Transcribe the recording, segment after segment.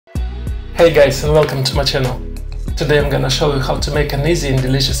Hey guys, and welcome to my channel. Today I'm gonna show you how to make an easy and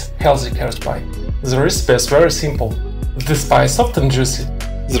delicious healthy carrot pie. The recipe is very simple. This pie is soft and juicy.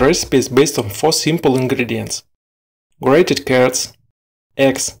 The recipe is based on 4 simple ingredients: grated carrots,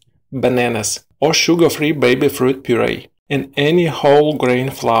 eggs, bananas, or sugar-free baby fruit puree, and any whole grain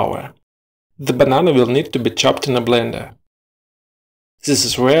flour. The banana will need to be chopped in a blender. This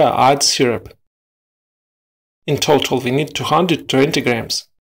is where I add syrup. In total we need 220 grams.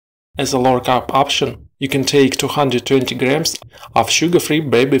 As a lower carb option, you can take 220 grams of sugar-free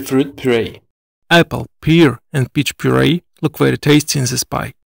baby fruit puree. Apple, pear and peach puree look very tasty in this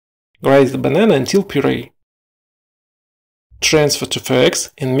pie. Grate the banana until puree. Transfer to 4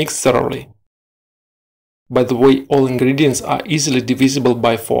 eggs and mix thoroughly. By the way, all ingredients are easily divisible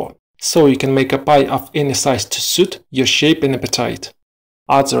by 4, so you can make a pie of any size to suit your shape and appetite.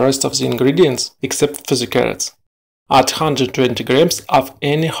 Add the rest of the ingredients except for the carrots. Add 120 grams of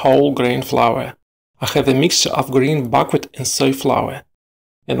any whole grain flour. I have a mixture of green buckwheat and soy flour,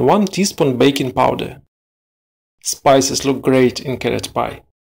 and 1 teaspoon baking powder. Spices look great in carrot pie.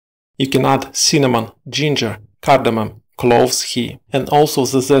 You can add cinnamon, ginger, cardamom, cloves here, and also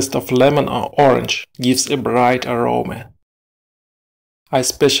the zest of lemon or orange gives a bright aroma. I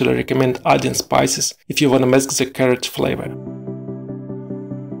especially recommend adding spices if you want to mask the carrot flavor.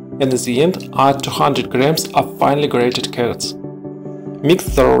 And at the end, add 200 grams of finely grated carrots. Mix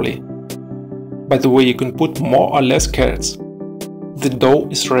thoroughly. By the way, you can put more or less carrots. The dough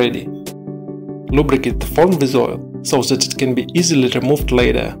is ready. Lubricate the form with oil so that it can be easily removed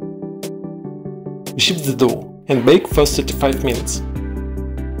later. Shift the dough and bake for 35 minutes.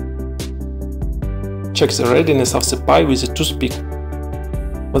 Check the readiness of the pie with a toothpick.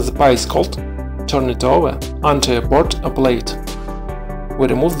 When the pie is cold, turn it over onto a board or plate. We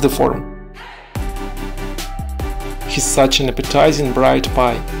remove the form. He's such an appetizing bright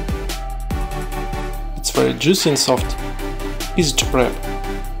pie. It's very juicy and soft, easy to prep.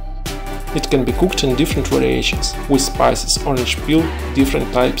 It can be cooked in different variations, with spices, orange peel,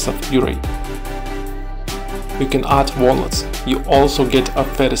 different types of puree. You can add walnuts, you also get a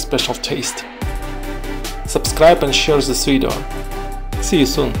very special taste. Subscribe and share this video. See you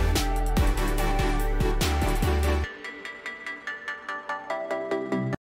soon!